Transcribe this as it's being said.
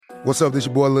What's up, this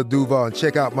your boy Lil Duval, and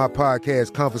check out my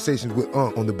podcast, Conversations with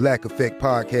Unc, on the Black Effect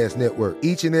Podcast Network.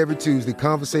 Each and every Tuesday,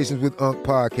 Conversations with Unc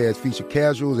podcast feature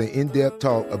casuals and in-depth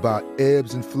talk about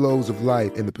ebbs and flows of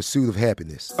life and the pursuit of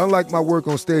happiness. Unlike my work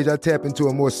on stage, I tap into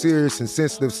a more serious and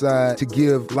sensitive side to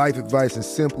give life advice and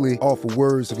simply offer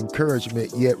words of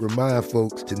encouragement, yet remind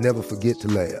folks to never forget to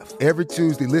laugh. Every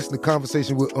Tuesday, listen to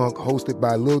Conversations with Unc, hosted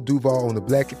by Lil Duval on the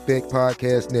Black Effect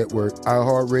Podcast Network,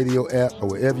 iHeartRadio app, or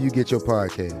wherever you get your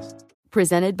podcasts.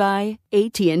 Presented by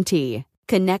AT&T.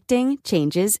 Connecting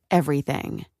changes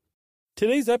everything.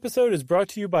 Today's episode is brought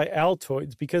to you by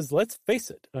Altoids because, let's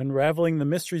face it, unraveling the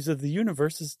mysteries of the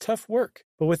universe is tough work.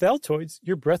 But with Altoids,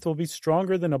 your breath will be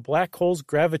stronger than a black hole's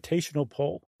gravitational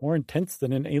pull, more intense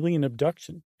than an alien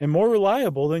abduction, and more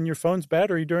reliable than your phone's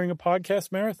battery during a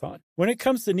podcast marathon. When it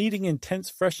comes to needing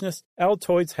intense freshness,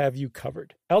 Altoids have you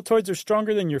covered. Altoids are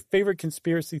stronger than your favorite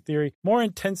conspiracy theory, more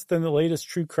intense than the latest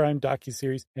true crime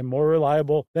docuseries, and more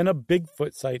reliable than a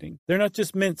Bigfoot sighting. They're not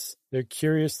just mints, they're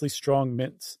curiously strong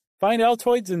mints. Find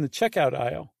Altoids in the checkout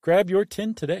aisle. Grab your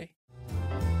tin today.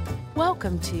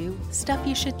 Welcome to Stuff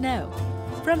You Should Know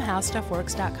from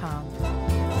HowStuffWorks.com.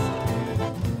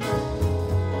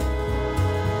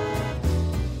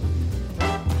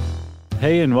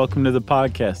 Hey, and welcome to the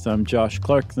podcast. I'm Josh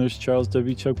Clark, and there's Charles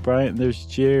W. Chuck Bryant, and there's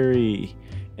Jerry.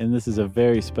 And this is a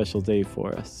very special day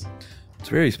for us. It's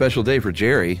a very special day for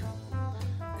Jerry,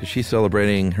 because she's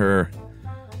celebrating her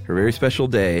very special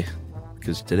day,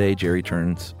 because today Jerry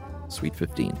turns sweet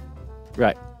 15.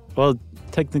 Right. Well,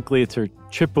 technically it's her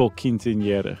triple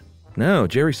quinceañera. No,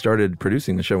 Jerry started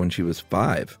producing the show when she was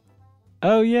 5.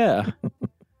 Oh, yeah.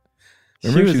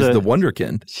 Remember, she was the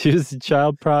wonderkind. She was a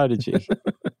child prodigy.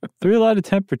 Threw a lot of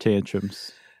temper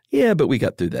tantrums. Yeah, but we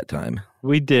got through that time.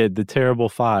 We did, the terrible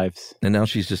 5s. And now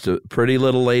she's just a pretty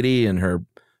little lady in her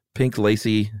pink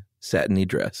lacy satiny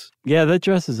dress. Yeah, that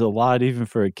dress is a lot even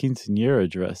for a quinceañera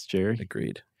dress, Jerry.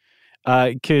 Agreed.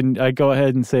 Can I go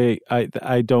ahead and say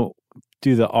I don't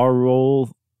do the R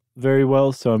roll very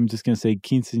well, so I'm just going to say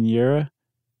quinceañera.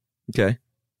 Okay.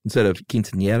 Instead of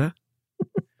quinceañera?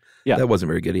 Yeah. That wasn't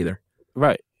very good either.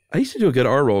 Right. I used to do a good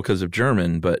R roll because of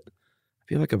German, but I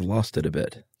feel like I've lost it a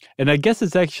bit. And I guess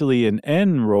it's actually an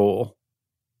N roll.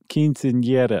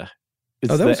 Quinceañera.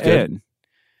 It's that was good. N.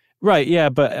 Right, yeah,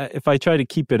 but if I try to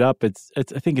keep it up, it's I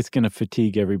think it's going to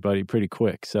fatigue everybody pretty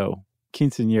quick, so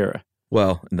quinceañera.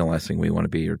 Well, and the last thing we want to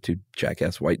be are two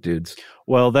jackass white dudes.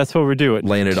 Well, that's what we're doing.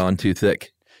 Laying it on too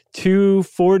thick. 2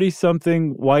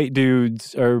 40-something white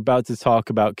dudes are about to talk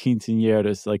about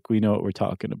quinceañeras like we know what we're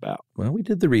talking about. Well, we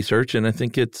did the research, and I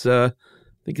think it's good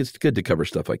to cover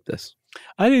stuff like this.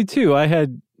 I do, too. I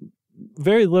had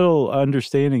very little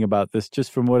understanding about this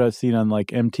just from what I've seen on, like,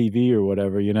 MTV or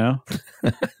whatever, you know?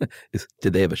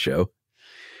 Did they have a show?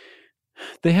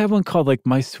 They have one called, like,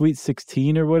 My Sweet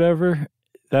 16 or whatever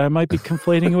that I might be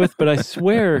conflating with, but I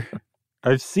swear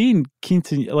I've seen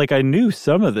quinceañera. Like, I knew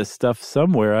some of this stuff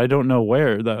somewhere. I don't know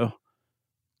where, though.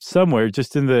 Somewhere,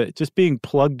 just being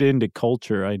plugged into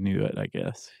culture, I knew it, I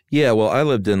guess. Yeah, well, I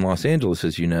lived in Los Angeles,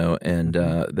 as you know, and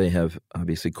they have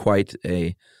obviously quite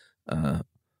a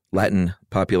Latin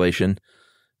population.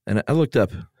 And I looked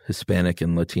up Hispanic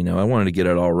and Latino. I wanted to get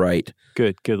it all right.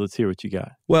 Good. Let's hear what you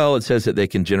got. Well, it says that they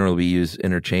can generally be used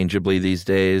interchangeably these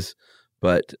days,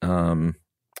 but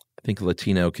I think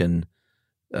Latino can,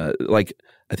 I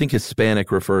think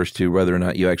Hispanic refers to whether or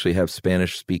not you actually have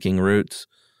Spanish-speaking roots.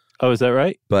 Oh, is that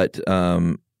right? But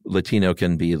Latino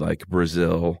can be like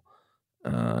Brazil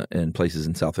and places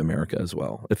in South America as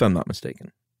well, if I'm not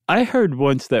mistaken. I heard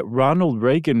once that Ronald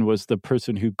Reagan was the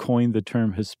person who coined the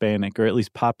term Hispanic, or at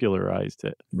least popularized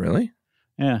it. Really?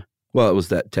 Yeah. Well, it was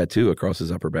that tattoo across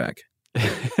his upper back.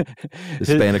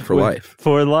 Hispanic for life.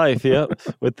 For life, yep,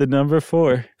 with the number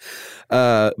 4.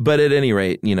 But at any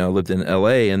rate, lived in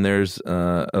L.A., and there's,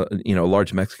 a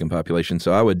large Mexican population.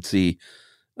 So I would see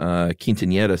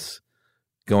quinceañeras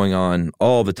going on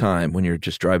all the time when you're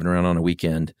just driving around on a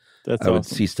weekend. That's I would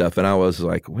awesome. see stuff, and I was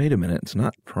like, wait a minute, it's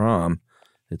not prom.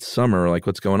 It's summer. Like,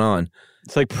 what's going on?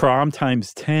 It's like prom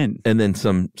times 10. And then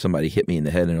somebody hit me in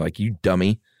the head, and they're like, you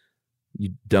dummy. You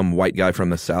dumb white guy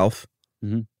from the South.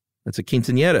 Mm-hmm. That's a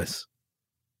quinceañeras.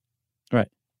 Right.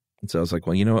 And so I was like,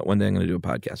 well, you know what? One day I'm going to do a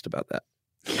podcast about that.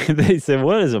 They said,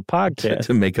 what is a podcast?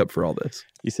 to make up for all this.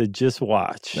 You said, just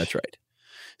watch. That's right.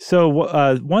 So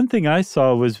one thing I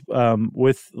saw was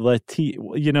with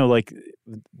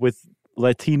with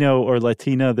Latino or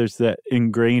Latina, there's that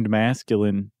ingrained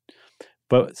masculine.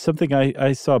 But something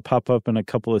I saw pop up in a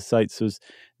couple of sites was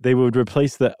they would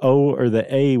replace the O or the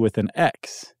A with an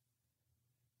X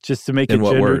just to make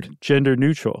it gender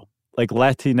neutral, like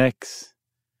Latinx.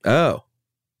 Oh.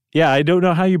 Yeah, I don't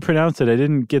know how you pronounce it. I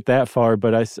didn't get that far,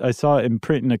 but I saw it in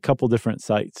print in a couple different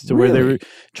sites where they were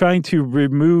trying to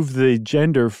remove the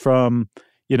gender from,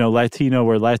 Latino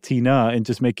or Latina and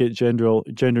just make it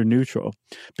gender neutral.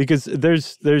 Because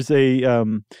there's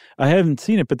a I haven't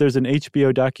seen it, but there's an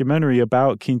HBO documentary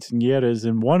about quinceañeras,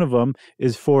 and one of them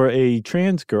is for a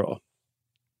trans girl.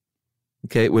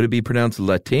 Okay, would it be pronounced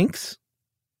Latinx?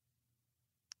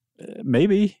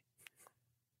 Maybe.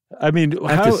 I mean,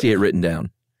 I have to see it written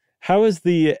down. How is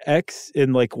the X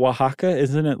in like Oaxaca?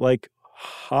 Isn't it like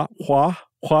Hua?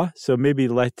 So maybe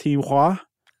Latin-Hua?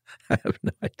 I have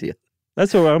no idea.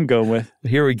 That's what I'm going with.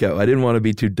 Here we go. I didn't want to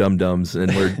be too dum-dums,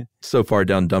 and we're so far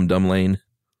down dum-dum lane.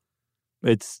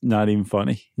 It's not even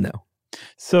funny. No.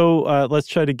 So let's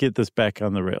try to get this back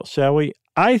on the rails, shall we?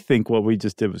 I think what we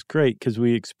just did was great because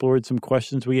we explored some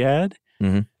questions we had.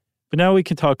 Mm-hmm. But now we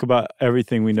can talk about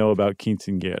everything we know about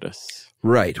quinceañeras.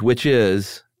 Right, which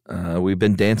is, we've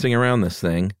been dancing around this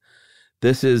thing.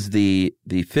 This is the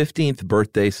 15th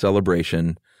birthday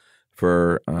celebration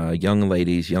for young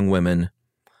ladies, young women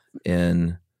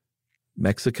in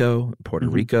Mexico, Puerto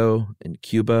Rico, in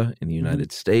Cuba, in the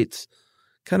United States,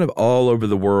 kind of all over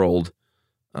the world.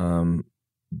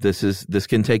 This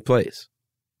can take place.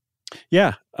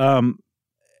 Yeah.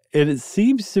 It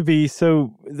seems to be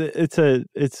so.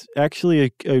 It's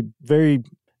actually a very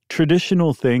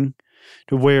traditional thing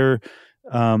to where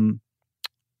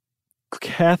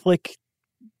Catholic,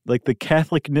 like the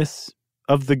Catholicness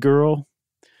of the girl,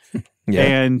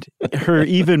 and her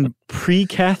even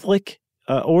pre-Catholic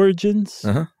origins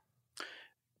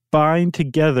bind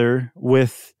together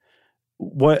with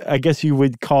what I guess you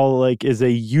would call like is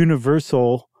a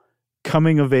universal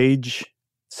coming of age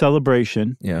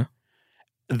celebration. Yeah.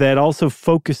 That also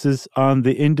focuses on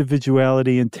the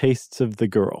individuality and tastes of the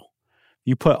girl.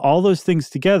 You put all those things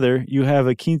together, you have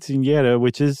a quinceañera,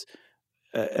 which is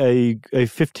a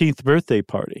 15th birthday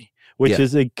party, which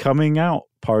is a coming out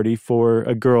party for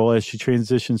a girl as she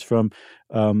transitions from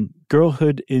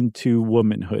girlhood into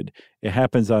womanhood. It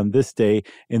happens on this day,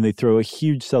 and they throw a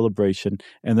huge celebration.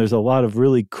 And there's a lot of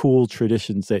really cool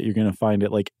traditions that you're going to find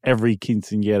at like every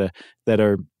quinceañera that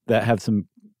have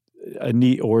a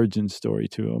neat origin story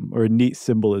to them or a neat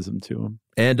symbolism to them.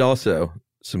 And also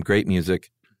some great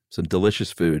music, some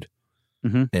delicious food,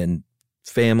 and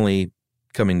family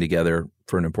coming together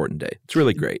for an important day. It's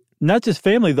really great. Not just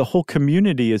family, the whole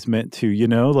community is meant to,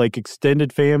 like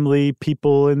extended family,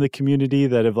 people in the community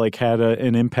that have like had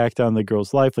an impact on the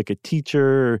girl's life, like a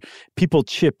teacher, or people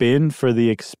chip in for the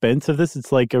expense of this.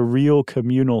 It's like a real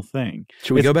communal thing.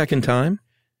 Should we go back in time?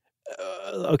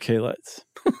 Okay, let's.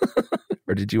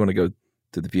 Or did you want to go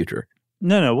to the future?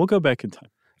 No, we'll go back in time.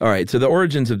 All right. So the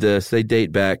origins of this, they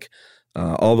date back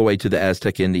all the way to the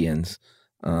Aztec Indians.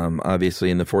 Obviously,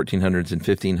 in the 1400s and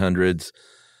 1500s,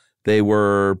 they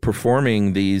were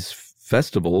performing these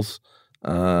festivals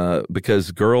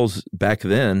because girls back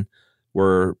then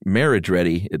were marriage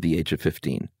ready at the age of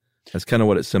 15. That's kind of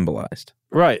what it symbolized.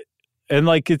 Right. And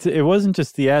like it wasn't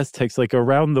just the Aztecs, like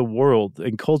around the world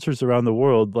and cultures around the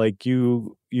world, like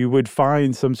you would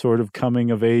find some sort of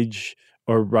coming of age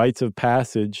or rites of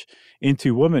passage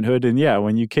into womanhood. And yeah,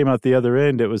 when you came out the other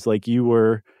end, it was like you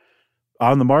were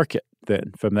on the market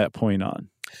then from that point on.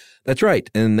 That's right.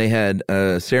 And they had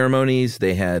ceremonies,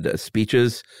 they had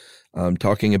speeches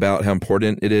talking about how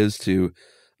important it is to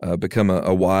become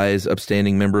a wise,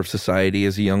 upstanding member of society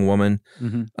as a young woman.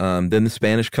 Then the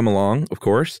Spanish come along, of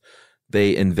course.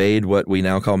 They invade what we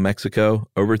now call Mexico,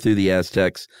 overthrew the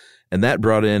Aztecs, and that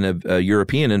brought in a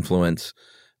European influence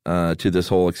to this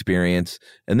whole experience.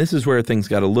 And this is where things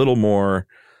got a little more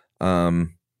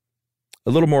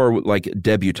like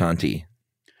debutante.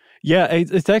 Yeah,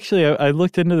 it's actually, I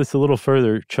looked into this a little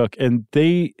further, Chuck, and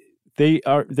they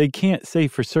can't say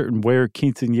for certain where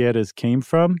quinceañeras came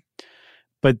from,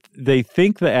 but they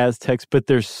think the Aztecs, but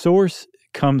their source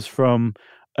comes from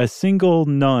a single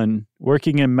nun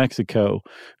working in Mexico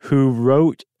who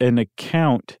wrote an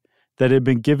account that had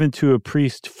been given to a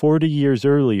priest 40 years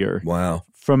earlier. Wow.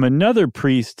 From another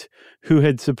priest who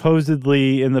had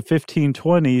supposedly in the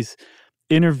 1520s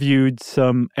interviewed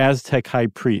some Aztec high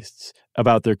priests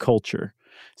about their culture.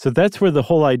 So that's where the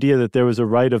whole idea that there was a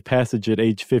rite of passage at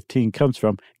age 15 comes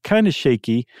from. Kind of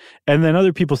shaky. And then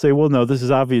other people say, well, no, this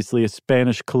is obviously a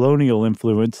Spanish colonial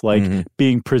influence, like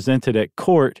being presented at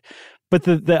court. But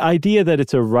the idea that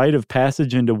it's a rite of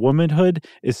passage into womanhood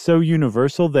is so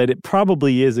universal that it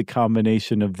probably is a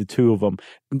combination of the two of them.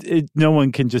 No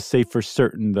one can just say for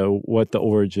certain, though, what the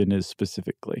origin is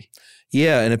specifically.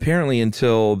 Yeah, and apparently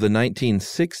until the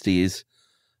 1960s,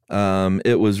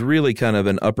 it was really kind of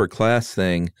an upper class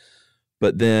thing.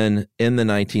 But then in the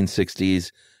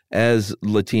 1960s, as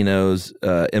Latinos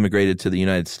immigrated to the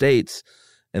United States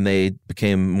and they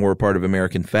became more part of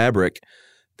American fabric,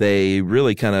 they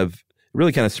really kind of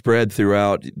spread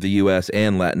throughout the U.S.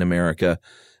 and Latin America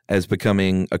as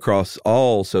becoming across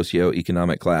all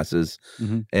socioeconomic classes.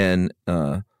 And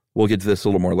we'll get to this a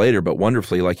little more later, but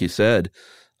wonderfully, like you said,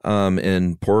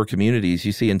 in poorer communities,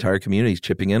 you see entire communities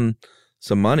chipping in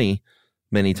some money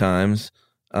many times,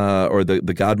 or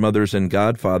the godmothers and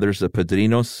godfathers, the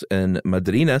padrinos and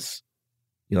madrinas.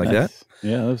 You like that?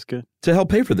 Yeah, that was good. To help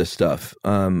pay for this stuff.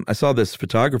 I saw this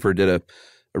photographer did a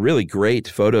really great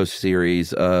photo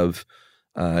series of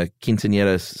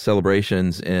quinceañeras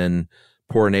celebrations in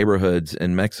poor neighborhoods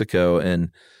in Mexico, and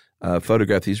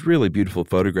photographed these really beautiful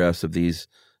photographs of these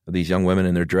young women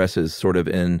in their dresses, sort of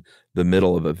in the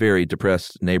middle of a very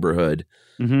depressed neighborhood,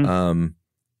 and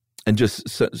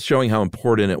just showing how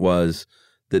important it was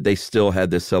that they still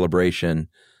had this celebration,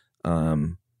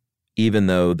 even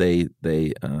though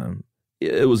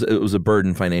it was a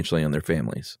burden financially on their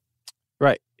families.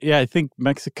 Right. Yeah, I think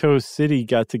Mexico City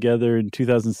got together in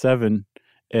 2007,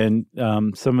 and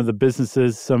some of the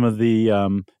businesses, some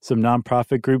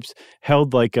nonprofit groups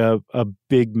held like a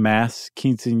big mass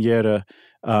quinceañera,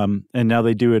 and now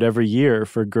they do it every year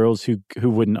for girls who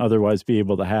wouldn't otherwise be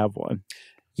able to have one.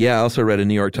 Yeah, I also read a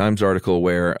New York Times article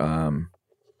where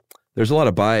there's a lot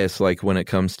of bias, like when it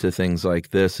comes to things like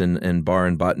this and bar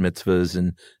and bat mitzvahs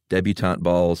and debutante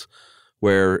balls,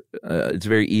 where it's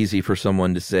very easy for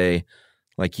someone to say,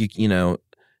 like, you know,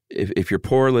 if you're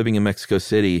poor living in Mexico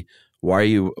City, why are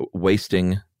you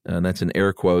wasting, and that's in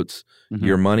air quotes,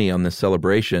 your money on this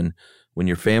celebration when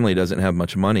your family doesn't have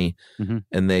much money?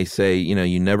 And they say, you know,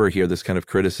 you never hear this kind of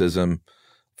criticism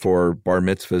for bar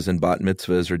mitzvahs and bat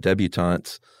mitzvahs or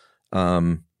debutantes,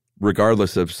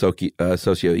 regardless of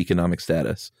socioeconomic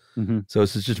status. So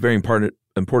it's just a very important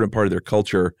part of their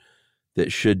culture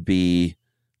that shouldn't be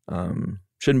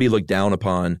looked down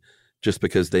upon just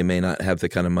because they may not have the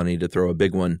kind of money to throw a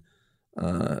big one.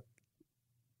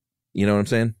 You know what I'm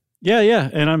saying? Yeah,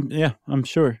 and I'm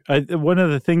sure. One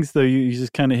of the things, though, you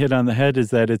just kind of hit on the head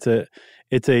is that it's a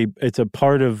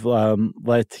part of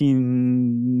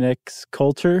Latinx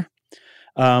culture,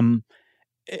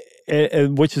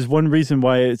 which is one reason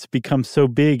why it's become so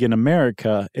big in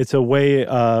America. It's a way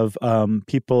of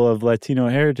people of Latino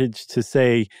heritage to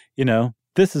say, you know,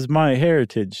 this is my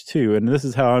heritage too, and this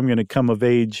is how I'm going to come of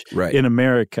age in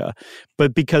America.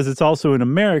 But because it's also in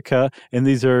America, and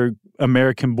these are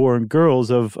American-born girls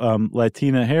of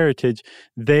Latina heritage,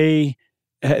 they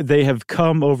have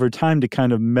come over time to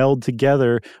kind of meld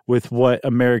together with what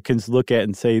Americans look at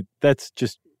and say, that's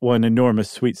just one enormous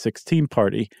Sweet 16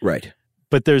 party. Right.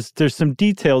 But there's some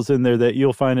details in there that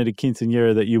you'll find at a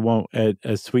quinceañera that you won't at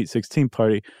a Sweet 16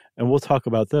 party, and we'll talk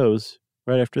about those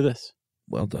right after this.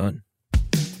 Well done.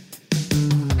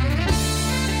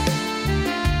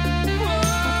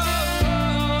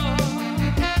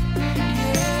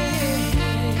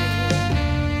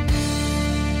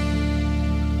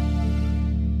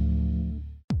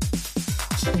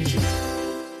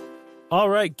 All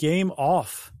right, game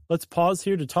off. Let's pause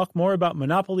here to talk more about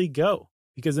Monopoly Go.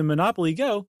 Because in Monopoly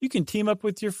Go, you can team up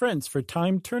with your friends for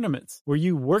timed tournaments where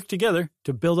you work together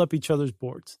to build up each other's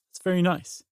boards. It's very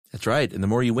nice. That's right. And the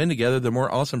more you win together, the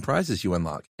more awesome prizes you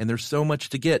unlock. And there's so much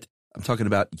to get. I'm talking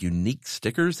about unique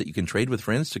stickers that you can trade with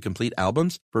friends to complete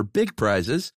albums for big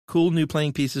prizes, cool new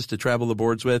playing pieces to travel the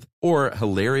boards with, or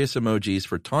hilarious emojis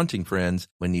for taunting friends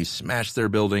when you smash their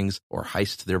buildings or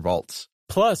heist their vaults.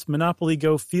 Plus, Monopoly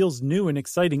Go feels new and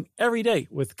exciting every day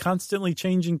with constantly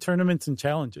changing tournaments and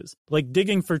challenges, like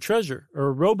digging for treasure or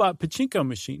a robot pachinko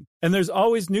machine. And there's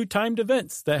always new timed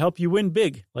events that help you win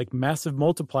big, like massive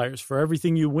multipliers for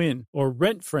everything you win or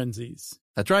rent frenzies.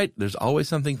 That's right. There's always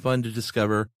something fun to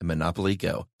discover in Monopoly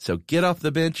Go. So get off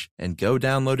the bench and go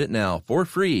download it now for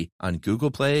free on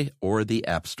Google Play or the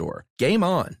App Store. Game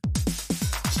on!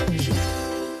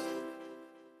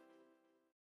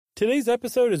 Today's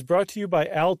episode is brought to you by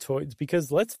Altoids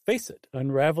because, let's face it,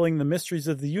 unraveling the mysteries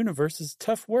of the universe is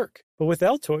tough work. But with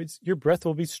Altoids, your breath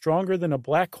will be stronger than a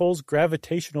black hole's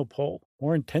gravitational pull,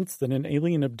 more intense than an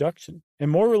alien abduction, and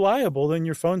more reliable than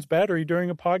your phone's battery during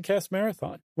a podcast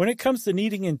marathon. When it comes to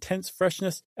needing intense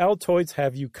freshness, Altoids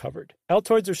have you covered.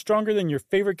 Altoids are stronger than your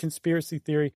favorite conspiracy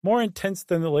theory, more intense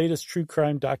than the latest true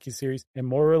crime docuseries, and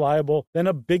more reliable than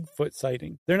a Bigfoot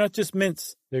sighting. They're not just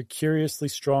mints, they're curiously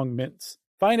strong mints.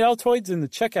 Find Altoids in the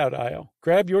checkout aisle.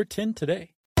 Grab your tin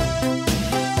today.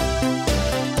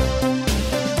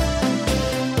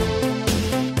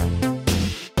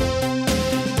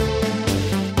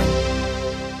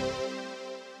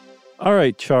 All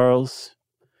right, Charles.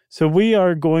 So we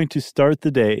are going to start the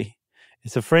day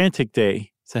It's a frantic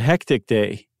day. It's a hectic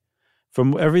day.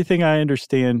 From everything I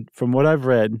understand, from what I've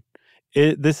read,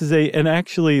 this is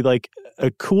actually like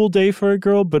a cool day for a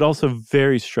girl, but also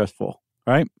very stressful,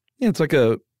 right? Yeah, it's like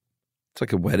a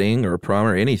wedding or a prom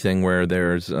or anything where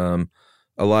there's a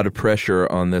lot of pressure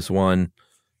on this one,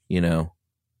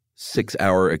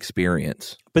 6-hour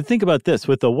experience. But think about this.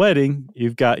 With a wedding,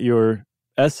 you've got your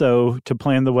SO to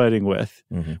plan the wedding with.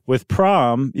 Mm-hmm. With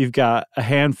prom, you've got a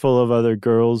handful of other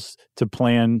girls to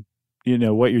plan,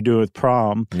 what you're doing with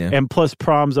prom. Yeah. And plus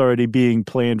prom's already being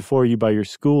planned for you by your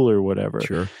school or whatever.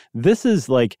 Sure. This is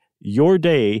like your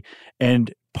day,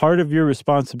 and part of your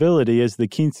responsibility is the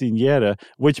quinceañera,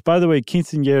 which, by the way,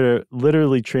 quinceañera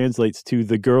literally translates to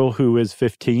the girl who is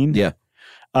 15. Yeah.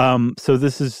 So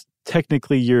this is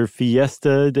technically your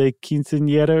fiesta de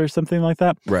quinceañera or something like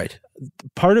that. Right.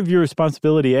 Part of your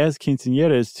responsibility as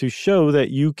quinceañera is to show that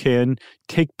you can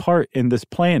take part in this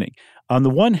planning. On the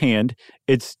one hand,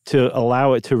 it's to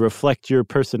allow it to reflect your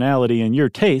personality and your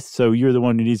taste, so you're the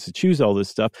one who needs to choose all this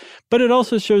stuff. But it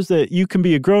also shows that you can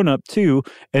be a grown-up, too,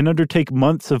 and undertake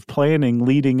months of planning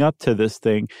leading up to this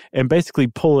thing and basically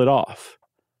pull it off.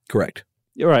 Correct.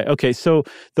 All right. Okay, so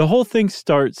the whole thing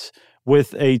starts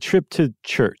with a trip to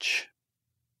church,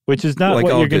 which is not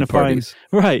what you're going to find.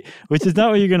 Right, which is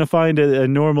not what you're going to find at a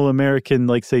normal American,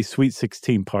 like, say, Sweet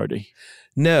 16 party.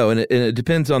 No, and it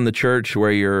depends on the church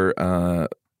where you're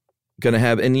going to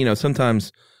have, and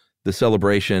sometimes the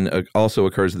celebration also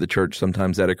occurs at the church.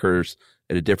 Sometimes that occurs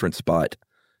at a different spot,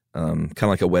 kind of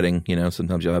like a wedding.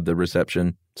 Sometimes you'll have the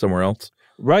reception somewhere else.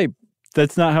 Right.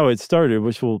 That's not how it started,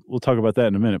 which we'll talk about that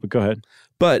in a minute. But go ahead.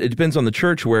 But it depends on the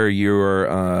church where you're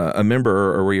a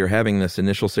member or where you're having this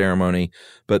initial ceremony.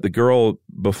 But the girl,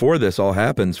 before this all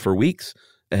happens, for weeks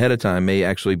ahead of time, may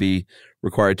actually be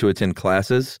required to attend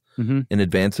classes in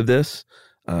advance of this,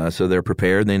 so they're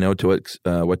prepared. They know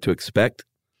what to expect.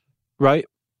 Right.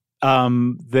 That's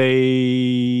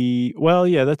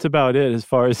about it as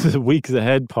far as the weeks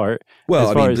ahead part. Well,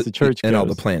 as far as the church and goes. all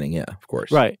the planning, yeah, of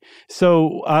course. Right.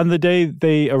 So on the day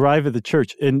they arrive at the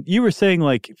church, and you were saying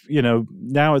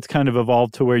now it's kind of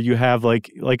evolved to where you have like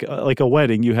a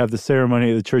wedding. You have the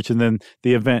ceremony at the church and then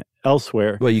the event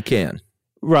elsewhere. Well, you can.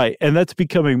 Right, and that's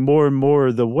becoming more and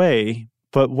more the way.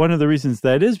 But one of the reasons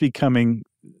that is becoming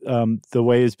the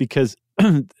way is because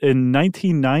in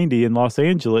 1990 in Los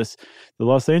Angeles, the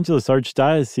Los Angeles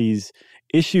Archdiocese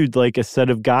issued like a set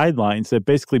of guidelines that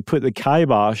basically put the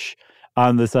kibosh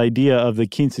on this idea of the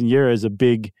quinceañera as a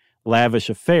big, lavish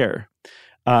affair.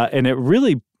 And it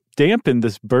really dampened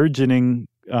this burgeoning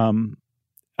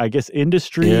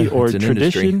industry or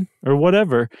tradition or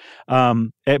whatever.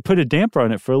 It put a damper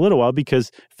on it for a little while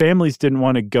because families didn't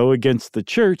want to go against the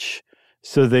church,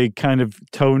 so they kind of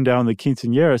toned down the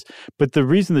quinceañeras. But the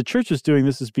reason the church was doing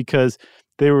this is because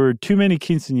there were too many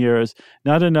quinceañeras,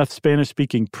 not enough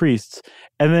Spanish-speaking priests,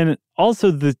 and then also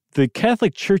the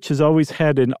Catholic Church has always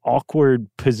had an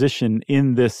awkward position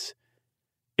in this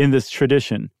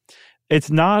tradition.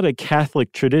 It's not a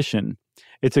Catholic tradition.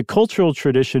 It's a cultural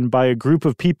tradition by a group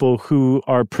of people who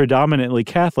are predominantly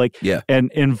Catholic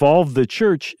and involve the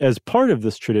church as part of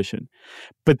this tradition.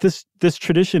 But this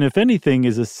tradition, if anything,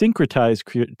 is a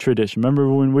syncretized tradition. Remember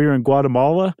when we were in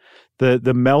Guatemala, the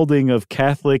melding of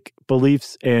Catholic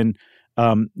beliefs and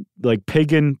like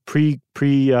pagan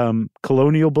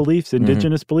pre-colonial beliefs,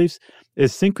 indigenous beliefs,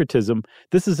 is syncretism.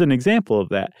 This is an example of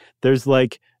that. There's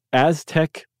like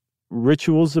Aztec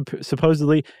rituals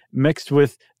supposedly mixed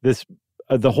with this.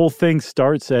 The whole thing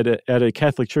starts at a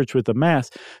Catholic church with a mass.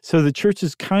 So the church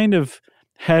has kind of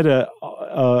had a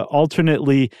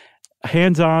alternately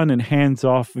hands-on and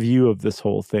hands-off view of this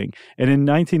whole thing. And in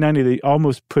 1990, they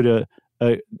almost put a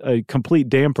complete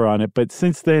damper on it. But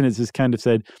since then, it's just kind of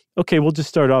said, okay, we'll just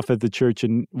start off at the church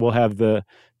and we'll have the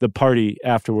party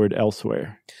afterward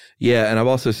elsewhere. Yeah, and I've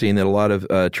also seen that a lot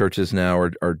of churches now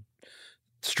are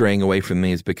straying away from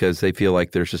these because they feel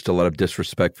like there's just a lot of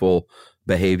disrespectful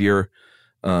behavior.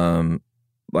 People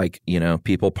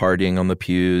partying on the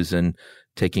pews and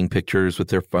taking pictures with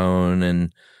their phone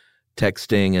and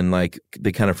texting, and like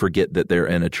they kind of forget that they're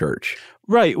in a church.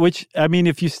 Right, which, I mean,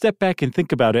 if you step back and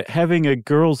think about it, having a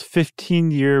girl's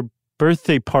 15-year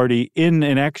birthday party in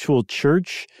an actual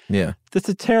church, that's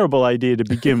a terrible idea to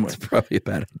begin with. It's probably a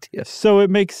bad idea. So it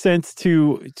makes sense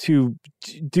to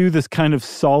do this kind of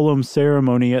solemn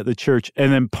ceremony at the church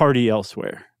and then party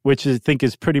elsewhere, which I think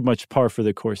is pretty much par for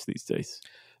the course these days.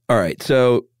 All right.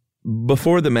 So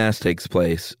before the Mass takes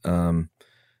place,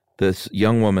 this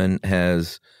young woman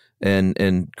has,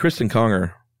 and Kristen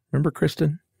Conger, remember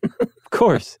Kristen? Of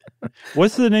course.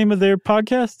 What's the name of their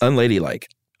podcast? Unladylike.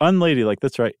 Unladylike,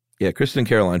 that's right. Yeah, Kristen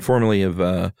Caroline, formerly of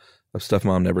of Stuff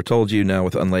Mom Never Told You, now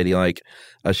with Unladylike.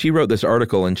 She wrote this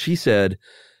article, and she said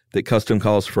that custom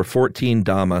calls for 14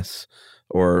 damas,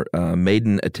 or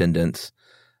maiden attendants,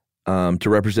 to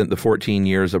represent the 14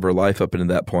 years of her life up until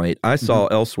that point. I saw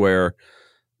elsewhere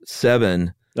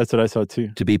 7. That's what I saw too.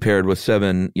 To be paired with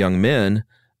 7 young men.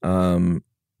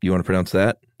 You want to pronounce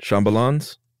that?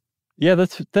 Chambelans? Yeah,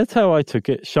 that's how I took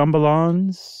it.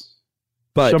 Chambelans.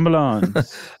 But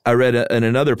Chambelans. I read in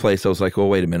another place, I was like, well,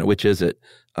 wait a minute, which is it?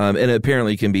 And it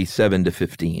apparently can be 7 to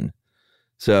 15.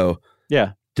 So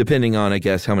yeah, depending on, I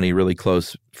guess, how many really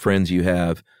close friends you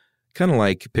have, kind of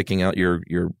like picking out your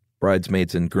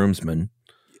bridesmaids and groomsmen.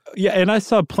 Yeah, and I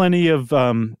saw plenty of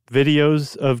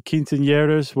videos of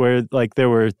quinceañeras where like there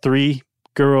were 3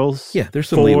 girls. Yeah, there's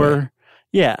some 4. leeway.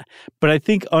 Yeah, but I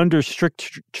think under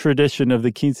strict tradition of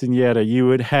the quinceañera, you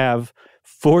would have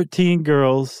 14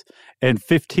 girls and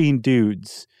 15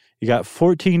 dudes. You got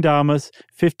 14 damas,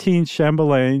 15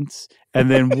 chambelanes,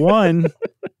 and then one,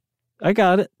 I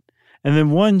got it, and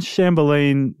then one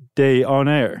chambelain de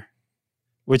honneur,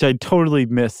 which I totally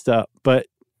messed up, but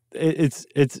it's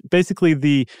basically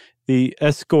the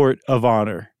escort of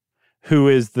honor, who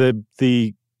is the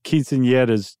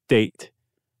quinceañera's date.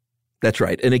 That's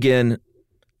right. And again,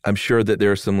 I'm sure that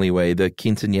there's some leeway. The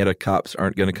quinceañera cops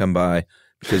aren't going to come by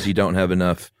because you don't have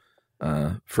enough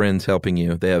friends helping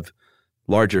you. They have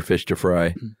larger fish to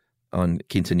fry on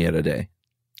quinceañera day.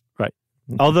 Right.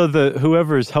 Although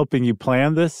whoever is helping you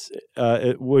plan this,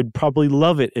 it would probably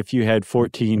love it if you had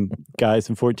 14 guys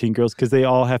and 14 girls, because they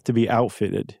all have to be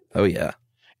outfitted. Oh, yeah.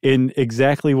 In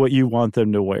exactly what you want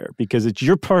them to wear, because it's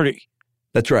your party.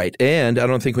 That's right. And I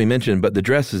don't think we mentioned, but the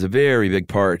dress is a very big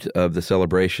part of the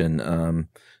celebration.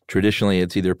 Traditionally,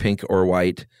 it's either pink or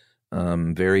white,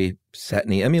 very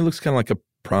satiny. I mean, it looks kind of like a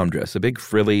prom dress, a big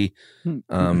frilly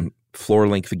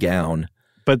floor-length gown.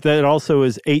 But that also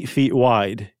is 8 feet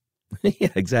wide. Yeah,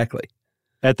 exactly.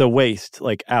 At the waist,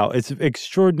 like out. It's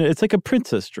extraordinary. It's like a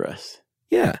princess dress.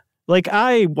 Yeah. Like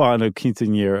I want a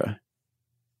quinceañera.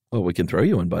 Well, we can throw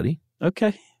you one, buddy.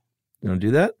 Okay. You want to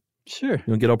do that? Sure. You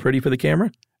want to get all pretty for the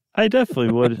camera? I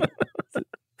definitely would.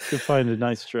 To find a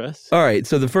nice dress. All right.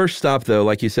 So the first stop, though,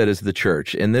 like you said, is the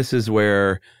church. And this is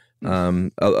where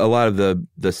a lot of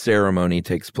the ceremony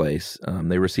takes place.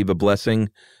 They receive a blessing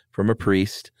from a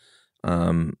priest.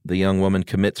 The young woman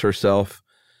commits herself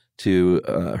to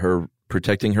her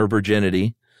protecting her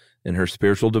virginity and her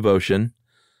spiritual devotion.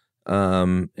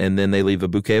 And then they leave a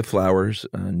bouquet of flowers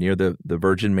near the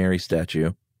Virgin Mary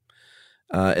statue.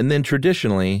 And then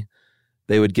traditionally,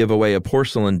 they would give away a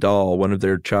porcelain doll, one of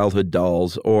their childhood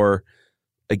dolls, or,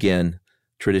 again,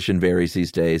 tradition varies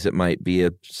these days. It might be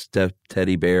a stuffed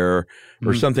teddy bear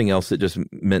or something else that just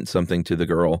meant something to the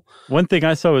girl. One thing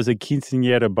I saw was a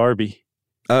quinceañera Barbie.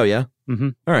 Oh, yeah? Mm-hmm.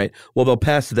 All right. Well, they'll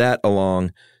pass that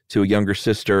along to a younger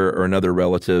sister or another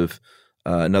relative,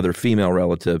 another female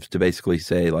relative, to basically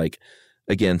say, like,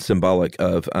 again, symbolic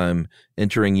of I'm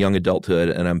entering young adulthood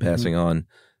and I'm passing on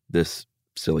this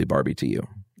silly Barbie to you.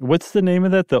 What's the name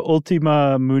of that? The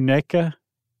Ultima Muñeca?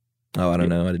 Oh, I don't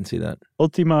know. I didn't see that.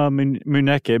 Ultima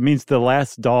Muñeca. It means the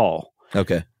last doll.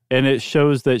 Okay. And it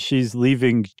shows that she's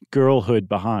leaving girlhood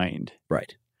behind.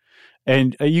 Right.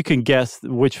 And you can guess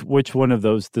which one of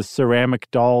those, the ceramic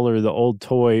doll or the old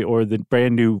toy or the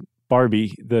brand new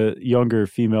Barbie, the younger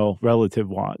female relative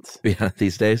wants. Yeah,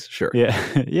 these days? Sure. Yeah.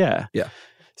 Yeah. Yeah.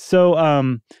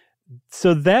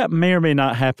 So that may or may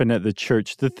not happen at the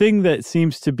church. The thing that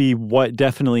seems to be what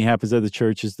definitely happens at the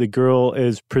church is the girl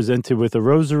is presented with a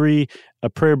rosary, a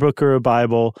prayer book or a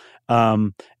Bible,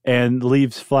 and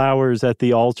leaves flowers at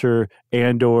the altar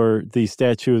and or the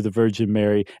statue of the Virgin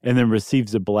Mary, and then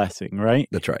receives a blessing, right?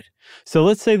 That's right. So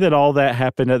let's say that all that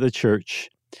happened at the church,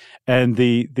 and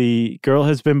the girl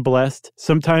has been blessed.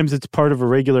 Sometimes it's part of a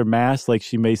regular mass, like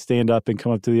she may stand up and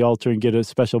come up to the altar and get a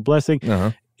special blessing.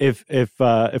 Uh-huh. If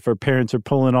her parents are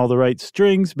pulling all the right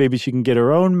strings, maybe she can get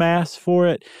her own mass for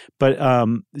it. But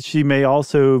she may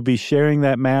also be sharing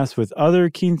that mass with other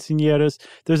quinceañeras.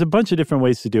 There's a bunch of different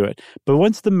ways to do it. But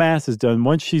once the mass is done,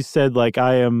 once she's said, like,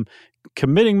 I am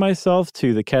committing myself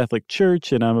to the Catholic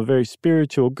Church and I'm a very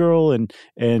spiritual girl and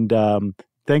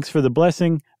thanks for the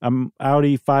blessing, I'm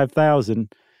Audi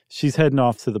 5000, she's heading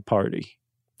off to the party.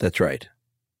 That's right.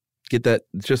 Get that,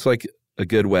 just like a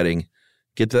good wedding.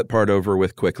 Get that part over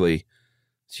with quickly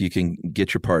so you can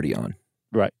get your party on.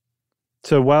 Right.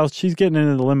 So while she's getting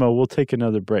into the limo, we'll take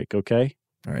another break, okay?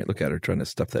 All right. Look at her trying to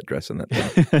stuff that dress in that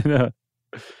thing. No.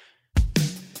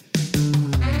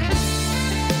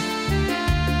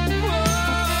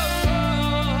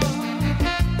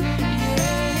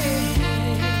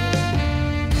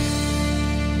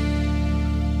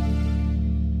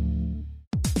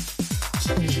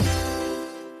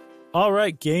 All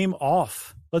right, game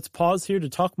off. Let's pause here to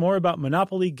talk more about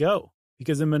Monopoly Go.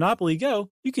 Because in Monopoly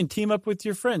Go, you can team up with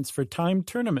your friends for timed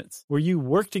tournaments where you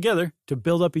work together to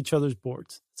build up each other's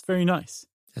boards. It's very nice.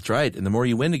 That's right. And the more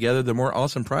you win together, the more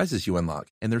awesome prizes you unlock.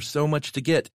 And there's so much to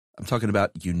get. I'm talking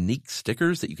about unique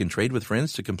stickers that you can trade with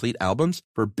friends to complete albums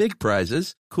for big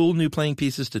prizes, cool new playing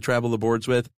pieces to travel the boards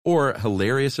with, or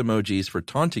hilarious emojis for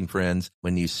taunting friends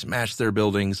when you smash their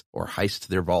buildings or heist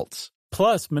their vaults.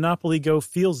 Plus, Monopoly Go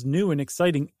feels new and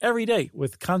exciting every day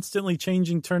with constantly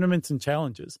changing tournaments and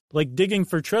challenges, like digging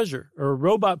for treasure or a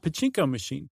robot pachinko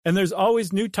machine. And there's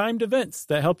always new timed events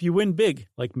that help you win big,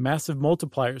 like massive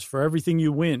multipliers for everything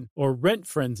you win or rent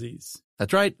frenzies.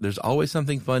 That's right. There's always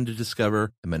something fun to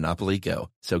discover in Monopoly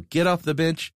Go. So get off the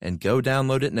bench and go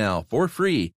download it now for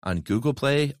free on Google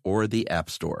Play or the App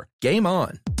Store. Game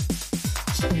on.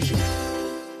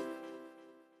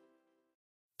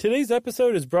 Today's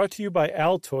episode is brought to you by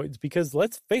Altoids because,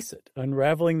 let's face it,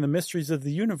 unraveling the mysteries of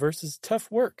the universe is tough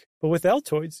work. But with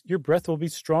Altoids, your breath will be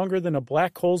stronger than a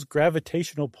black hole's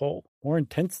gravitational pull, more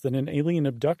intense than an alien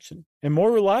abduction, and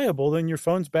more reliable than your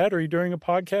phone's battery during a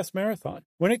podcast marathon.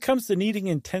 When it comes to needing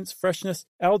intense freshness,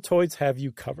 Altoids have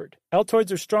you covered.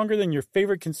 Altoids are stronger than your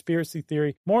favorite conspiracy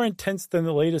theory, more intense than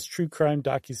the latest true crime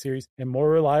docuseries, and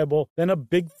more reliable than a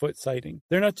Bigfoot sighting.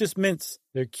 They're not just mints,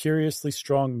 they're curiously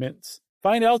strong mints.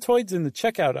 Find Altoids in the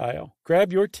checkout aisle.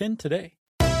 Grab your tin today.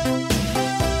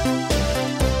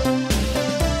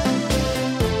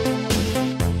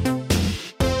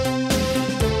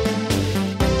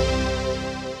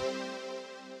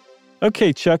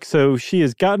 Okay, Chuck, so she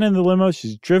has gotten in the limo,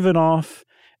 she's driven off,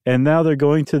 and now they're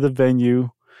going to the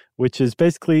venue, which is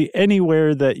basically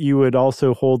anywhere that you would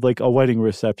also hold like a wedding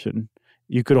reception.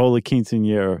 You could hold a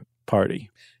quinceañera party.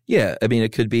 Yeah, I mean,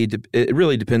 it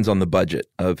really depends on the budget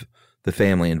of the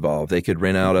family involved. They could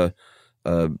rent out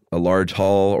a large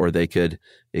hall, or it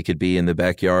could be in the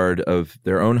backyard of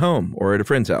their own home or at a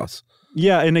friend's house.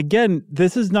 Yeah, and again,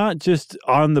 this is not just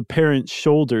on the parents'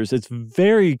 shoulders. It's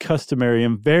very customary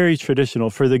and very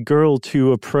traditional for the girl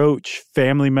to approach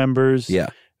family members,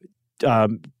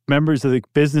 members of the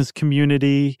business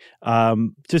community,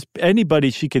 just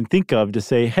anybody she can think of to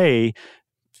say, hey,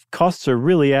 costs are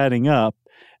really adding up.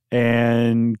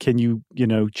 And can you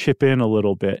chip in a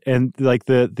little bit? And like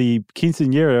the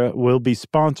quinceañera will be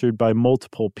sponsored by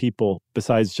multiple people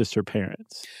besides just her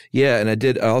parents. Yeah, and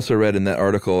I also read in that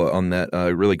article on that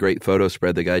really great photo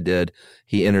spread the guy did,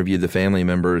 he interviewed the family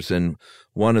members, and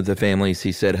one of the families,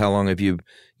 he said, how long have you,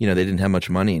 they didn't have much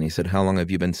money, and he said, how long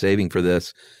have you been saving for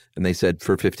this? And they said,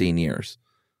 for 15 years.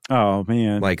 Oh,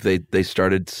 man. Like they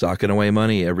started socking away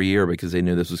money every year because they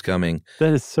knew this was coming.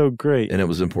 That is so great. And it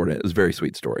was important. It was a very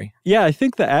sweet story. Yeah, I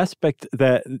think the aspect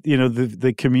that,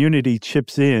 the community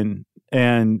chips in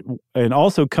and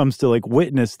also comes to like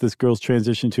witness this girl's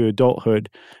transition to adulthood.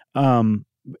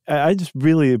 I just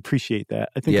really appreciate that.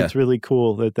 I think it's really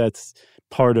cool that that's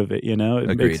part of it, It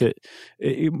Agreed. makes it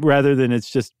rather than it's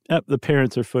just the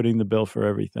parents are footing the bill for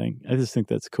everything. I just think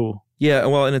that's cool. Yeah,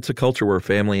 well, and it's a culture where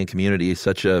family and community is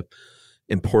such a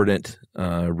important,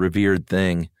 revered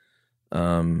thing,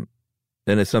 and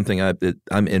it's something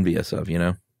I'm envious of.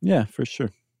 Yeah, for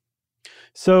sure.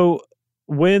 So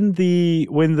when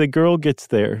the girl gets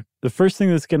there, the first thing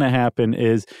that's going to happen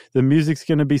is the music's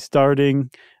going to be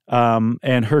starting,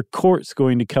 and her court's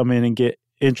going to come in and get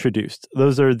introduced.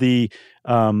 Those are the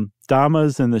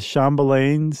damas and the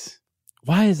chambelanes.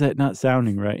 Why is that not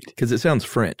sounding right? Because it sounds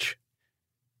French.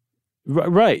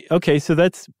 Right. Okay. So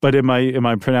but am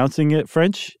I pronouncing it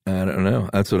French? I don't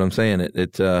know. That's what I'm saying.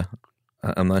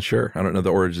 I'm not sure. I don't know the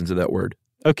origins of that word.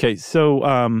 Okay.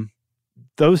 So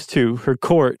those two, her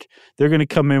court, they're going to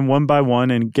come in one by one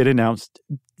and get announced,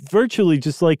 virtually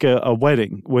just like a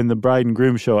wedding when the bride and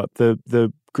groom show up.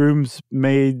 The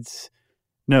groomsmaids.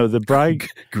 No, the bride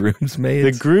groomsmaids,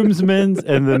 the groomsmen,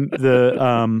 and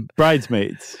the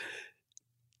bridesmaids.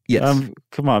 Yes.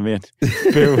 Come on, man.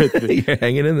 Bear with me. You're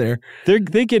hanging in there.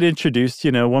 They get introduced,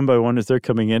 one by one as they're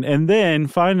coming in, and then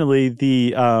finally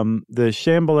the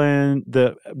chambellan,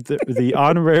 the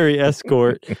honorary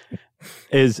escort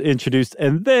is introduced,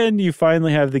 and then you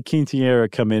finally have the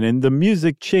quinceañera come in, and the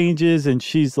music changes, and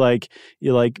she's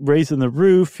you're raising the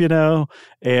roof,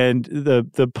 and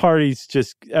the party's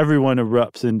just, everyone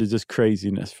erupts into just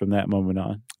craziness from that moment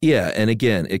on. Yeah, and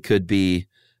again, it could be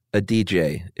a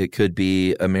DJ, it could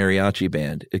be a mariachi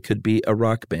band, it could be a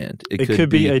rock band, it could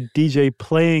be a DJ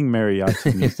playing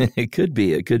mariachi music. It could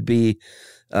be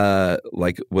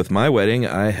like with my wedding,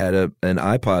 I had an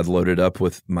iPod loaded up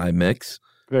with my mix.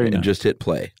 Very nice. And just hit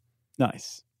play.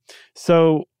 Nice.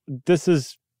 So this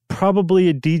is probably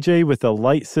a DJ with a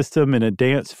light system and a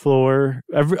dance floor.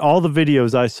 All the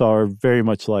videos I saw are very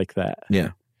much like that.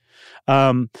 Yeah.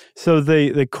 So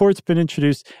the court's been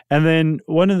introduced, and then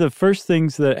one of the first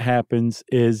things that happens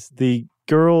is the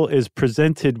girl is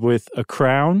presented with a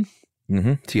crown.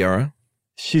 Mm-hmm. Tiara.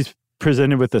 She's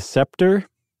presented with a scepter.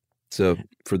 So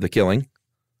for the killing.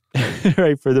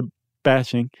 Right, for the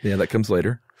bashing. Yeah, that comes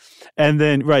later. And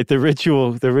then, right, the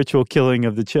ritual killing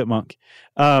of the chipmunk.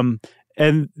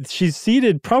 And she's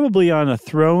seated probably on a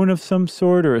throne of some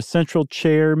sort or a central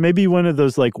chair, maybe one of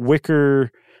those like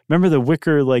wicker, remember the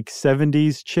wicker like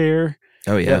 70s chair?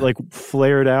 Oh, yeah. That like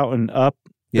flared out and up?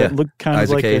 Yeah. That looked kind Isaac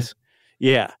of like Hayes.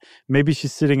 yeah, maybe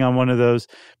she's sitting on one of those,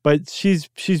 but she's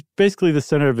basically the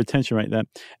center of attention right then.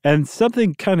 And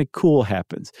something kind of cool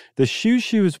happens. The shoes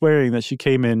she was wearing that she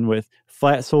came in with,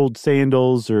 flat-soled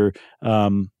sandals or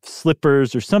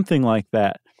slippers or something like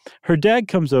that, her dad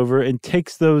comes over and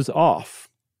takes those off.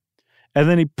 And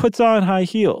then he puts on high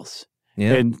heels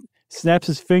and snaps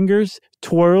his fingers,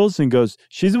 twirls, and goes,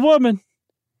 "She's a woman."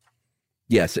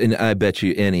 Yes, and I bet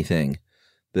you anything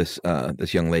this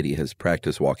young lady has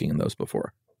practiced walking in those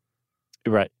before.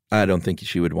 Right. I don't think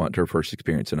she would want her first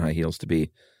experience in high heels to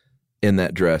be in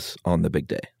that dress on the big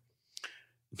day.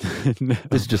 No.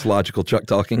 This is just logical Chuck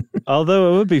talking.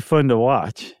 Although it would be fun to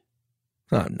watch.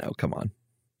 Oh, no, come on.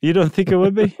 You don't think it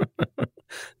would be?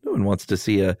 No one wants to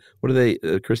see what do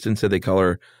they, Kristen said they call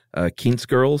her Keats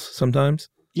girls sometimes?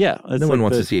 Yeah. No one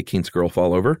wants to see a Keats girl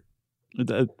fall over.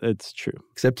 That's true.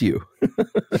 Except you.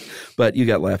 But you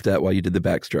got laughed at while you did the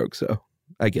backstroke, so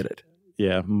I get it.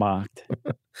 Yeah, mocked.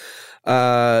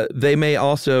 They may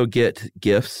also get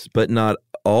gifts, but not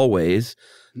always.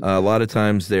 A lot of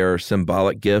times there are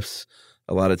symbolic gifts.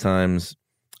 A lot of times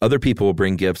other people will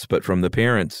bring gifts, but from the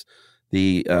parents,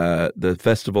 the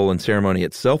festival and ceremony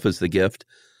itself is the gift.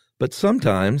 But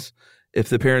sometimes if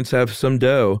the parents have some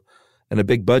dough and a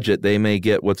big budget, they may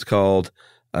get what's called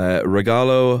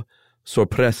regalo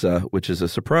sorpresa, which is a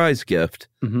surprise gift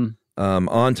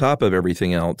on top of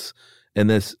everything else. And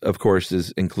this, of course,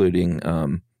 is including,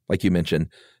 like you mentioned,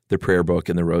 the prayer book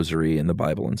and the rosary and the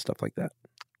Bible and stuff like that.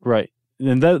 Right.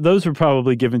 And those were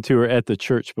probably given to her at the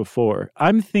church before.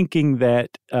 I'm thinking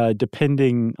that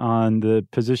depending on the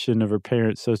position of her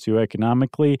parents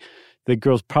socioeconomically, the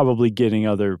girl's probably getting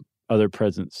other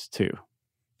presents too.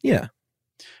 Yeah.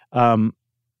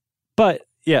 But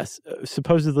yes,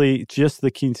 supposedly just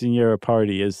the quinceañera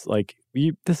party is like,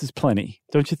 this is plenty,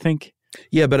 don't you think?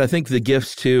 Yeah, but I think the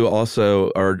gifts too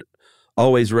also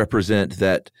always represent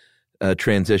that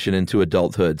transition into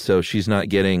adulthood. So she's not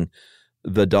getting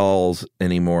the dolls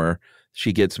anymore.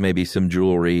 She gets maybe some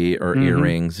jewelry or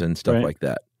earrings and stuff like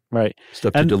that. Right.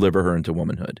 Stuff to deliver her into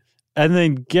womanhood. And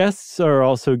then guests are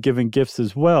also given gifts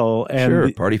as well. And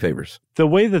sure, party favors. The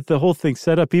way that the whole thing's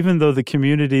set up, even though the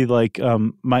community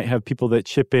might have people that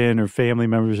chip in or family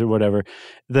members or whatever,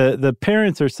 the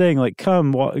parents are saying like,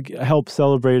 come help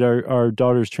celebrate our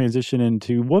daughter's transition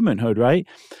into womanhood, right?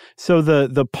 So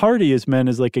the party is meant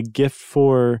as like a gift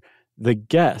for the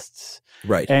guests.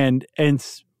 Right. And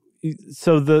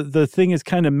so the thing is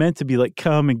kind of meant to be like,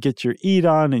 come and get your eat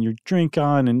on and your drink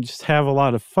on and just have a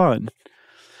lot of fun.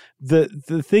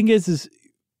 The thing is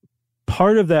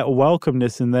part of that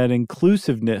welcomeness and that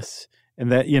inclusiveness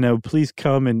and that, please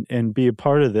come and be a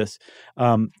part of this,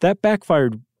 that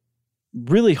backfired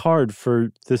really hard for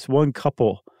this one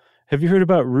couple. Have you heard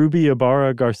about Ruby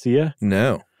Ibarra Garcia?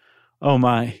 No. Oh,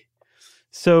 my.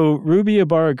 So Ruby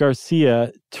Ibarra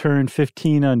Garcia turned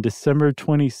 15 on December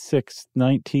 26,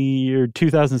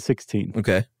 2016.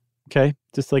 Okay,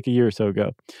 just like a year or so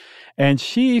ago. And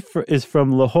she is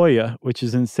from La Jolla, which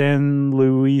is in San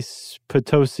Luis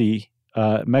Potosi,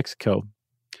 Mexico.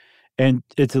 And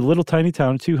it's a little tiny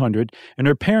town of 200. And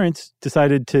her parents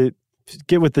decided to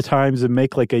get with the times and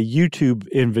make like a YouTube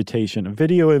invitation, a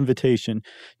video invitation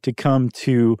to come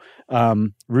to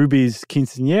Ruby's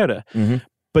quinceañera. Mm-hmm.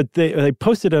 But they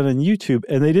posted it on YouTube,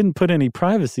 and they didn't put any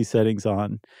privacy settings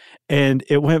on. And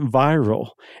it went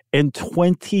viral. And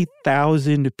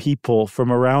 20,000 people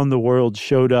from around the world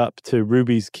showed up to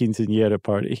Ruby's quinceañera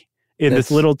party in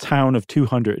this little town of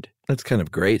 200. That's kind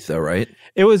of great, though, right?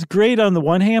 It was great on the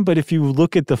one hand, but if you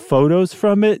look at the photos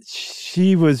from it,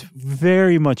 she was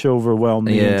very much overwhelmed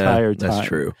the entire time. That's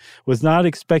true. Was not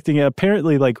expecting it.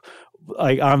 Apparently, like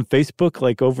on Facebook,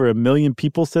 like over 1 million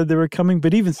people said they were coming,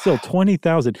 but even still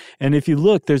 20,000. And if you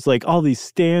look, there's like all these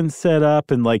stands set up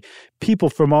and like people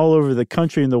from all over the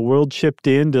country and the world chipped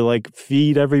in to like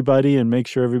feed everybody and make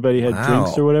sure everybody had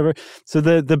drinks or whatever. So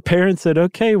the parents said,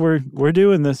 okay, we're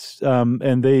doing this.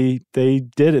 And they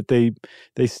did it.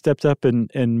 They stepped up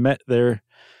and met their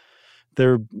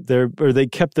they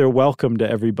kept their welcome to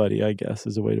everybody, I guess,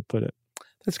 is a way to put it.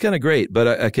 That's kind of great,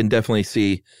 but I can definitely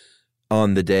see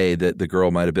on the day that the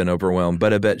girl might have been overwhelmed.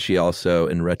 But I bet she also,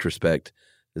 in retrospect,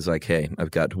 is like, hey,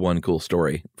 I've got one cool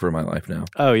story for my life now.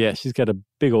 Oh, yeah. She's got a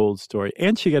big old story.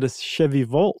 And she got a Chevy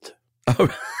Volt.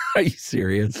 Oh, are you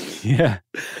serious? Yeah.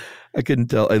 I couldn't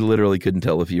tell. I literally couldn't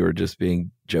tell if you were just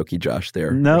being jokey Josh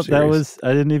there. No,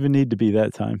 I didn't even need to be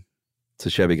that time. So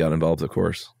Chevy got involved, of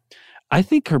course. I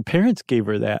think her parents gave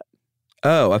her that.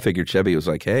 Oh, I figured Chevy was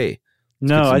like, hey.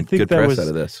 No, I think good that press was out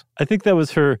of this. I think that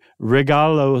was her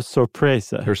regalo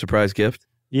sorpresa. Her surprise gift?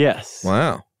 Yes.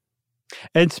 Wow.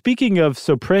 And speaking of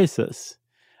sorpresas,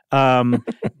 that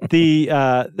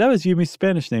was Yumi's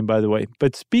Spanish name, by the way.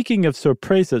 But speaking of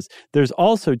sorpresas, there's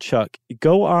also, Chuck,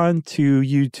 go on to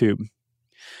YouTube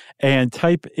and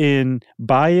type in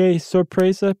Baile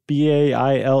Sorpresa,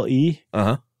 B-A-I-L-E,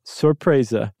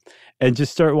 Sorpresa, and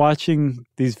just start watching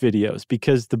these videos,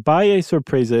 because the Baile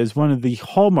Sorpresa is one of the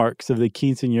hallmarks of the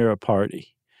quinceañera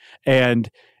party. And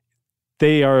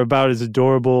they are about as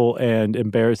adorable and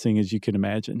embarrassing as you can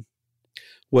imagine.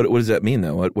 What does that mean,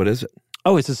 though? What is it?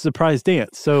 Oh, it's a surprise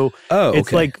dance. So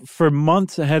it's like for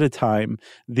months ahead of time,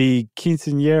 the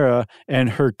quinceañera and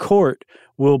her court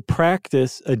will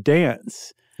practice a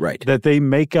dance. Right. That they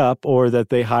make up, or that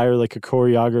they hire like a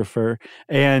choreographer,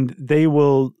 and they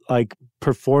will like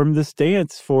perform this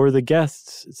dance for the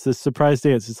guests. It's a surprise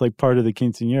dance. It's like part of the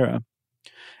quinceañera.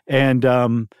 And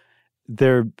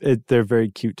they're very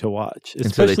cute to watch.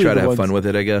 And so they try to have fun with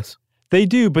it, I guess. They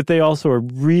do, but they also are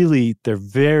they're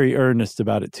very earnest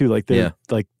about it too. Like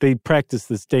they practice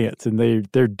this dance and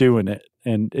they're doing it,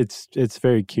 and it's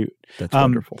very cute. That's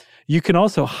wonderful. You can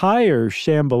also hire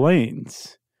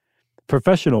chambelanes,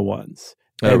 professional ones.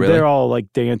 Oh, and really? They're all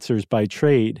like dancers by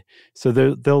trade. So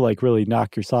they'll like really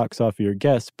knock your socks off of your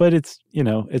guests, but it's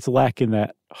lacking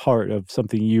that heart of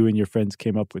something you and your friends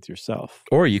came up with yourself.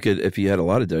 Or you could, if you had a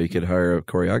lot of dough, you could hire a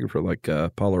choreographer like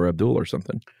Paula Abdul or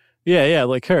something. Yeah,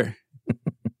 like her.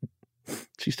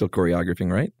 She's still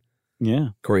choreographing, right? Yeah.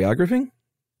 Choreographing?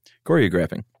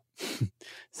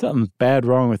 Something's bad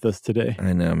wrong with us today.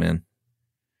 I know, man.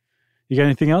 You got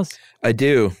anything else? I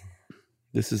do.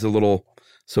 This is a little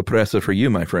sorpresa for you,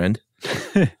 my friend.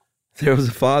 There was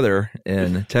a father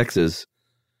in Texas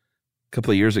a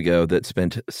couple of years ago that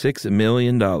spent $6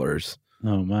 million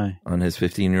on his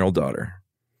 15-year-old daughter.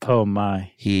 Oh,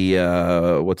 my. He,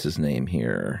 what's his name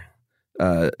here?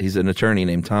 He's an attorney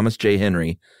named Thomas J.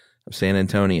 Henry of San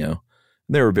Antonio.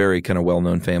 They're a very kind of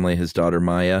well-known family. His daughter,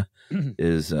 Maya,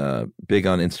 is big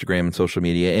on Instagram and social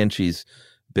media, and she's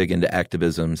big into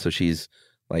activism. So she's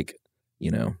like,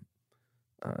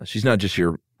 she's not just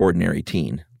your ordinary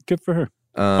teen. Good for her.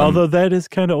 Although that is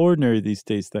kind of ordinary these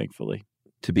days, thankfully.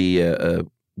 To be a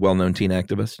well-known teen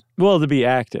activist? Well, to be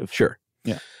active. Sure.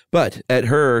 Yeah. But at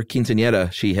her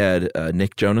quinceañera, she had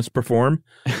Nick Jonas perform,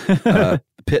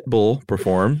 Pitbull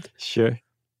performed. Sure.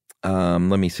 Let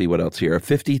me see what else here. A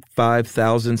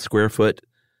 55,000 square foot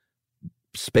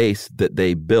space that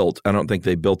they built. I don't think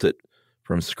they built it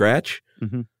from scratch,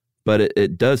 but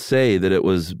it does say that it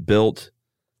was built,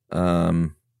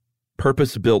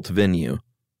 purpose-built venue.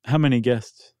 How many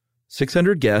guests?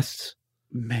 600 guests.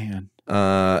 Man.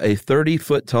 A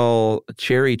 30-foot tall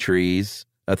cherry trees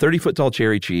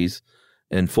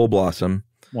in full blossom.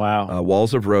 Wow.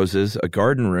 Walls of roses, a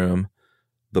garden room,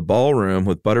 the ballroom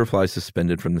with butterflies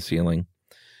suspended from the ceiling.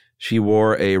 She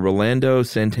wore a Rolando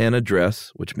Santana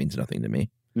dress, which means nothing to me.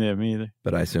 Yeah, me either.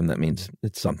 But I assume that means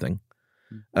it's something.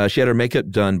 She had her makeup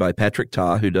done by Patrick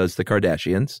Ta, who does the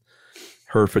Kardashians.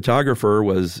 Her photographer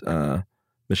was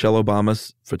Michelle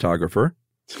Obama's photographer.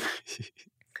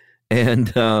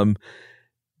 And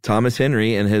Thomas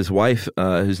Henry and his wife,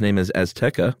 whose name is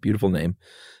Azteca, beautiful name,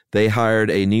 they hired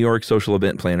a New York social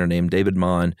event planner named David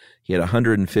Mon. He had a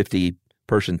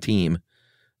 150-person team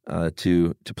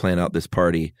to plan out this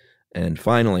party. And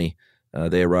finally,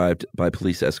 they arrived by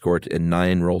police escort in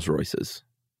 9 Rolls Royces.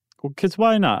 Well, because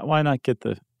why not? Why not get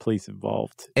the police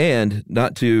involved? And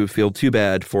not to feel too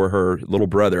bad for her little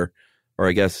brother, or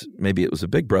I guess maybe it was a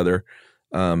big brother,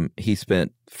 he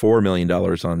spent $4 million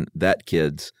on that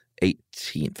kid's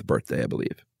 18th birthday, I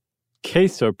believe. Que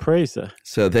sorpresa.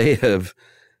 So they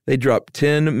dropped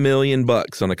 $10 million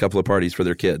on a couple of parties for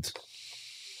their kids.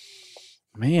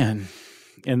 Man,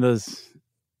 and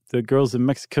the girls in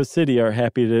Mexico City are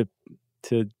happy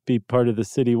to be part of the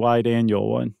citywide annual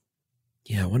one.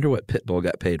 Yeah, I wonder what Pitbull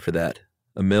got paid for that.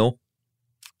 $1 million?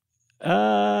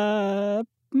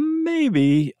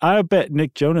 Maybe. I bet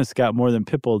Nick Jonas got more than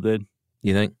Pitbull did.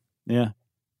 You think? Yeah.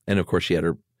 And of course, she had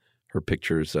her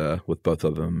pictures with both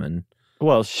of them, and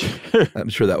Well, sure. I'm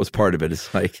sure that was part of it.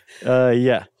 It's like,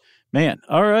 Yeah. Man.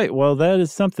 All right. Well, that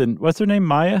is something. What's her name?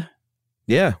 Maya?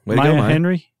 yeah, way to Maya go, Maya.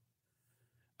 Henry?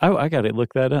 Oh, I got to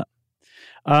look that up.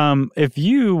 If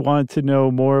you want to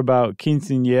know more about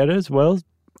quinceañeras, well,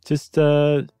 just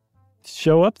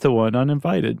show up to one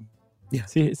uninvited. Yeah.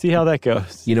 See how that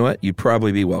goes. You know what? You'd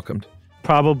probably be welcomed.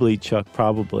 Probably, Chuck,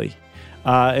 probably.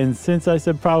 And since I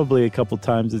said probably a couple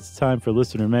times, it's time for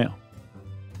listener mail.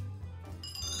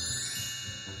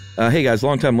 Hey, guys,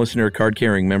 longtime listener,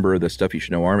 card-carrying member of the Stuff You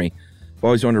Should Know Army. I've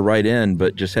always wanted to write in,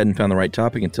 but just hadn't found the right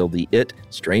topic until the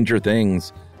Stranger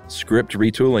Things script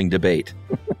retooling debate.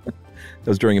 That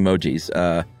was during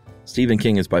emojis. Stephen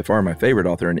King is by far my favorite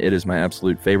author, and It is my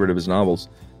absolute favorite of his novels.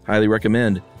 Highly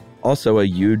recommend. Also a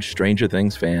huge Stranger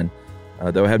Things fan.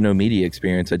 Though I have no media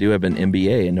experience, I do have an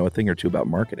MBA and know a thing or two about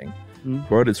marketing.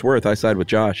 For what it's worth, I side with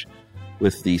Josh,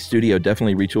 with the studio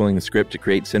definitely retooling the script to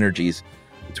create synergies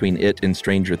between it and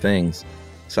Stranger Things.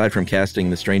 Aside from casting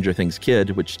the Stranger Things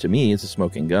kid, which to me is a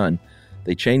smoking gun,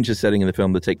 they changed the setting of the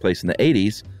film to take place in the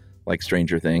 80s, like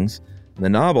Stranger Things. In the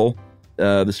novel,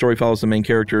 the story follows the main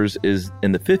characters is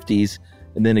in the 50s,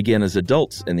 and then again as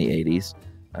adults in the 80s.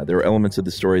 There were elements of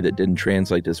the story that didn't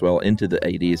translate as well into the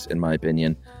 80s, in my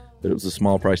opinion, but it was a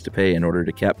small price to pay in order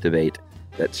to captivate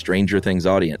that Stranger Things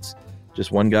audience.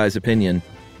 Just one guy's opinion,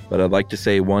 but I'd like to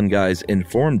say one guy's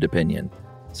informed opinion.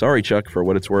 Sorry, Chuck, for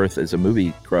what it's worth, as a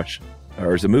movie crush,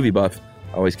 or as a movie buff,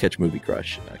 I always catch Movie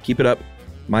Crush. Keep it up,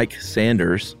 Mike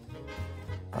Sanders.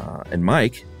 And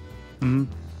Mike,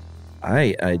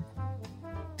 I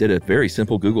did a very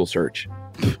simple Google search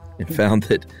and found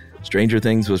that Stranger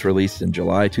Things was released in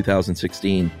July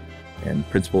 2016, and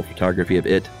principal photography of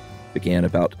it began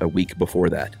about a week before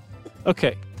that.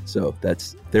 Okay. So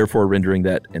that's therefore rendering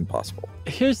that impossible.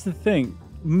 Here's the thing.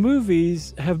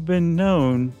 Movies have been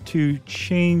known to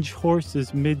change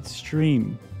horses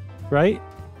midstream, right?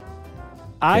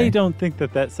 I don't think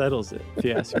that settles it, if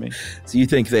you ask me. So you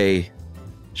think they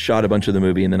shot a bunch of the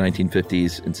movie in the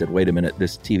 1950s and said, wait a minute,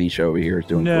 this TV show over here is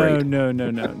doing great. No.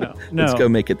 Let's go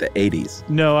make it the 80s.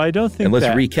 No, I don't think and let's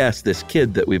that. recast this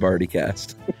kid that we've already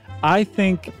cast. I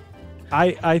think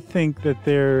that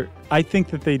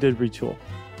they did retool.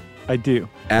 I do.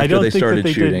 After they started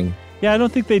shooting. I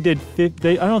don't think they did.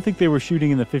 I don't think they were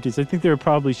shooting in the 50s. I think they were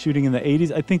probably shooting in the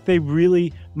 80s. I think they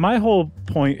really. My whole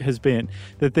point has been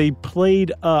that they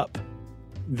played up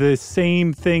the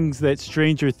same things that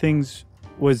Stranger Things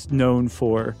was known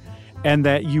for, and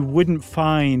that you wouldn't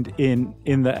find in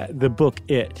the book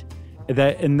It.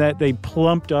 That they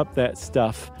plumped up that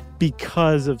stuff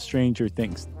because of Stranger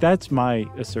Things. That's my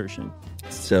assertion.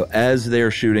 So as they're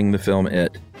shooting the film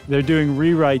It, they're doing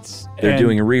rewrites.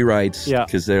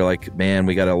 Because they're like, man,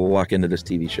 we got to lock into this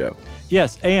TV show.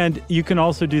 Yes, and you can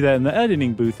also do that in the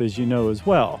editing booth, as you know, as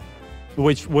well,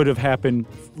 which would have happened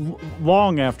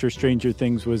long after Stranger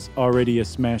Things was already a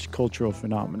smash cultural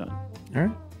phenomenon. All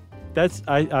right. That's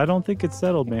I don't think it's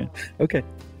settled, man. Okay.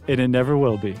 And it never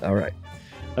will be. All right.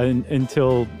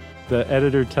 Until the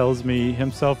editor tells me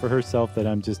himself or herself that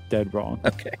I'm just dead wrong.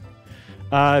 Okay.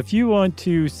 If you want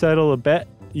to settle a bet,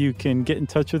 you can get in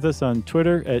touch with us on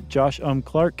Twitter at Josh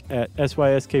Clark, at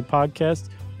SYSK Podcast,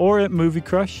 or at Movie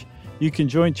Crush. You can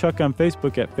join Chuck on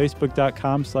Facebook at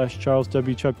facebook.com/Charles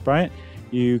W. Chuck Bryant.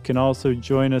 You can also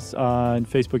join us on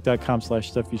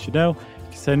facebook.com/Stuff You Should Know. You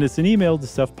can send us an email to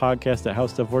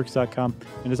stuffpodcast@howstuffworks.com.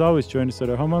 And as always, join us at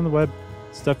our home on the web,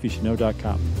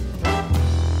 stuffyoushouldknow.com.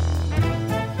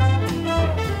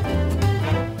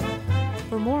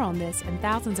 For more on this and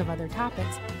thousands of other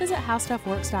topics, visit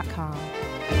howstuffworks.com.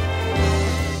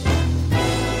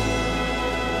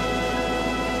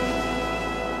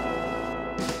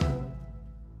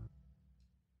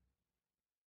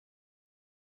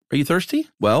 Are you thirsty?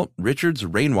 Well, Richard's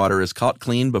rainwater is caught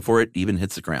clean before it even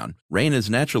hits the ground. Rain is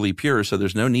naturally pure, so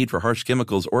there's no need for harsh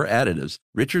chemicals or additives.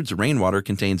 Richard's rainwater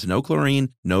contains no chlorine,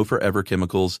 no forever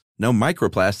chemicals, no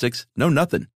microplastics, no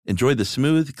nothing. Enjoy the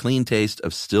smooth, clean taste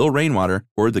of still rainwater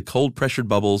or the cold-pressured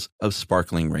bubbles of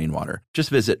sparkling rainwater. Just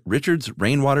visit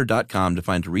richardsrainwater.com to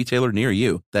find a retailer near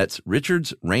you. That's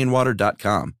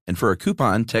richardsrainwater.com. And for a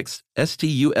coupon, text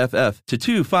STUFF to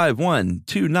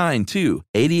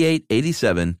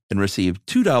 251-292-8887 and receive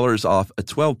 $2 off a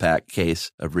 12-pack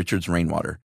case of Richard's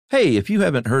Rainwater. Hey, if you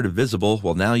haven't heard of Visible,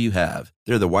 well, now you have.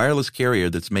 They're the wireless carrier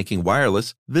that's making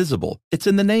wireless visible. It's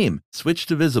in the name. Switch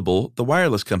to Visible, the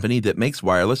wireless company that makes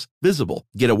wireless visible.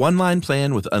 Get a one-line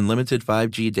plan with unlimited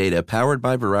 5G data powered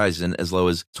by Verizon as low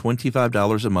as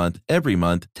 $25 a month, every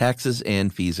month, taxes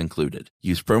and fees included.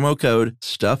 Use promo code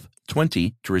STUFF20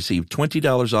 Visible20 to receive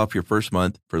 $20 off your first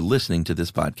month for listening to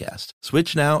this podcast.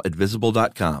 Switch now at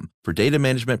Visible.com. For data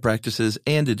management practices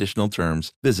and additional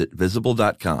terms, visit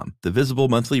Visible.com. The Visible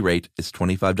monthly rate is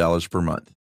 $25 per month.